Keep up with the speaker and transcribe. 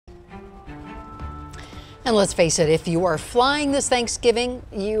And let's face it, if you are flying this Thanksgiving,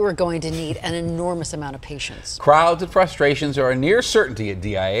 you are going to need an enormous amount of patience. Crowds and frustrations are a near certainty at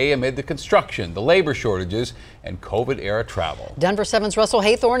DIA amid the construction, the labor shortages, and COVID-era travel. Denver 7's Russell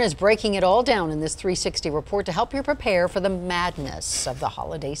Haythorne is breaking it all down in this 360 report to help you prepare for the madness of the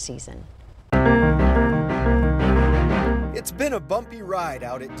holiday season. It's been a bumpy ride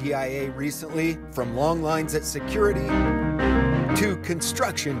out at DIA recently, from long lines at security to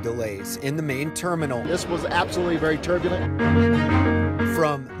construction delays in the main terminal. This was absolutely very turbulent.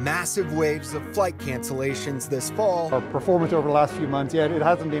 From massive waves of flight cancellations this fall. Our performance over the last few months, it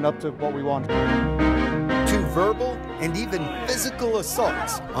hasn't been up to what we want. To verbal and even physical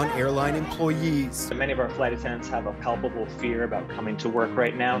assaults on airline employees. Many of our flight attendants have a palpable fear about coming to work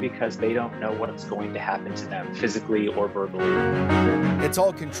right now because they don't know what's going to happen to them physically or verbally. It's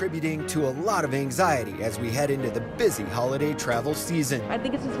all contributing to a lot of anxiety as we head into the busy holiday travel season. I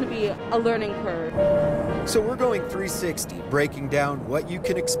think it's just going to be a learning curve. So we're going 360, breaking down what you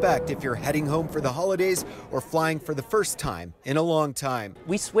can expect if you're heading home for the holidays or flying for the first time in a long time.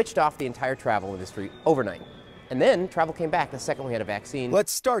 We switched off the entire travel industry overnight. And then travel came back the second we had a vaccine.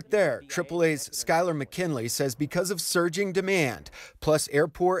 Let's start there. AAA's Skylar McKinley says because of surging demand, plus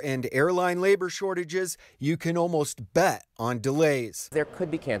airport and airline labor shortages, you can almost bet on delays. There could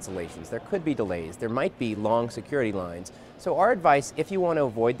be cancellations, there could be delays, there might be long security lines. So our advice, if you want to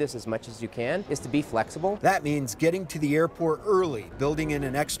avoid this as much as you can, is to be flexible. That means getting to the airport early, building in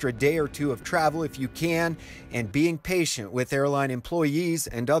an extra day or two of travel if you can, and being patient with airline employees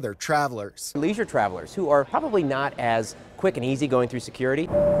and other travelers. Leisure travelers who are probably not as quick and easy going through security.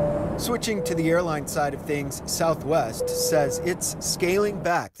 Switching to the airline side of things, Southwest says it's scaling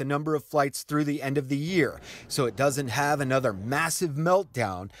back the number of flights through the end of the year so it doesn't have another massive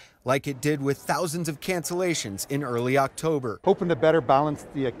meltdown like it did with thousands of cancellations in early October. Hoping to better balance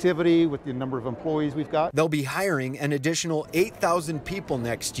the activity with the number of employees we've got. They'll be hiring an additional 8,000 people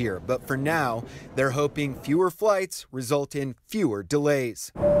next year, but for now, they're hoping fewer flights result in fewer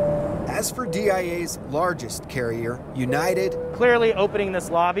delays. As for DIA's largest carrier, United, clearly opening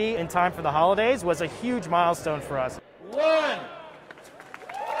this lobby in time for the holidays was a huge milestone for us.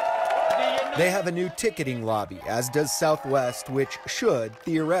 They have a new ticketing lobby, as does Southwest, which should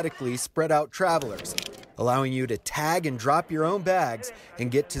theoretically spread out travelers, allowing you to tag and drop your own bags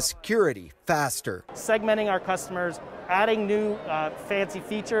and get to security faster. Segmenting our customers, adding new fancy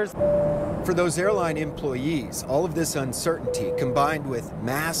features. For those airline employees, all of this uncertainty combined with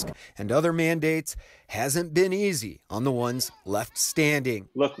mask and other mandates hasn't been easy on the ones left standing.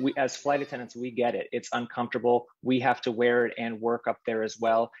 Look, as flight attendants, we get it. It's uncomfortable. We have to wear it and work up there as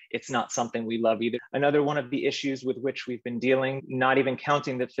well. It's not something we love either. Another one of the issues with which we've been dealing, not even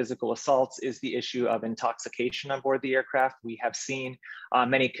counting the physical assaults, is the issue of intoxication on board the aircraft. We have seen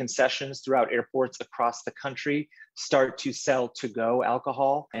many concessions throughout airports across the country start to sell to-go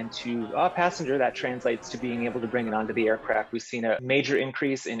alcohol, and to a passenger that translates to being able to bring it onto the aircraft. We've seen a major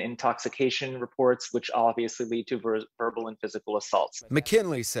increase in intoxication reports, which obviously lead to verbal and physical assaults.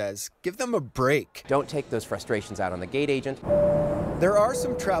 McKinley says, give them a break. Don't take those frustrations out on the gate agent. There are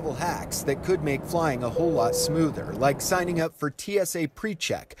some travel hacks that could make flying a whole lot smoother, like signing up for TSA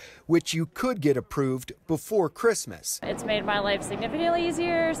PreCheck, which you could get approved before Christmas. It's made my life significantly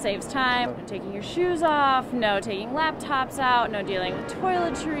easier, saves time, no taking your shoes off, no taking laptops out, no dealing with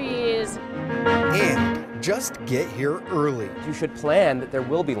toiletries. And just get here early. You should plan that there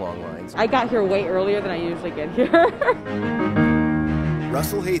will be long lines. I got here way earlier than I usually get here.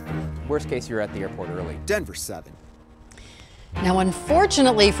 Russell Haythorne. Worst case, you're at the airport early. Denver 7. Now,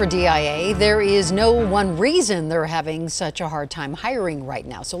 unfortunately for DIA, there is no one reason they're having such a hard time hiring right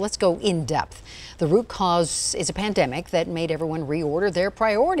now. So let's go in depth. The root cause is a pandemic that made everyone reorder their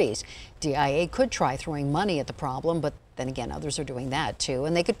priorities. DIA could try throwing money at the problem, but then again, others are doing that too.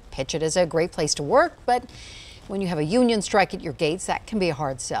 And they could pitch it as a great place to work, but when you have a union strike at your gates, that can be a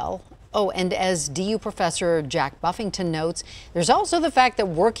hard sell. Oh, and as DU professor Jack Buffington notes, there's also the fact that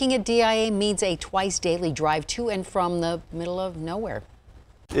working at DIA means a twice daily drive to and from the middle of nowhere.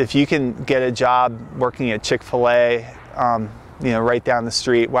 If you can get a job working at Chick-fil-A, right down the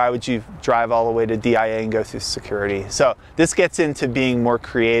street, why would you drive all the way to DIA and go through security? So this gets into being more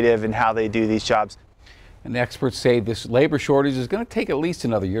creative in how they do these jobs. And experts say this labor shortage is going to take at least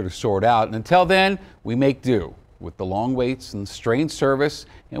another year to sort out. And until then, we make do with the long waits and strained service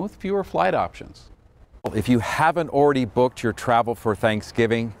and with fewer flight options. If you haven't already booked your travel for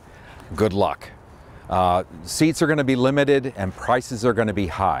Thanksgiving, good luck. Seats are going to be limited and prices are going to be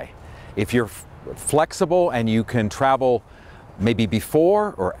high. If you're flexible and you can travel maybe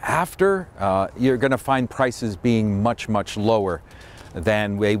before or after, you're going to find prices being much, much lower.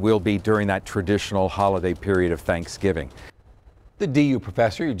 than they will be during that traditional holiday period of Thanksgiving. The DU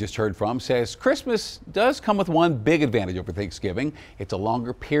professor you just heard from says Christmas does come with one big advantage over Thanksgiving. It's a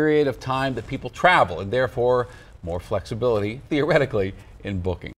longer period of time that people travel and therefore more flexibility, theoretically, in booking.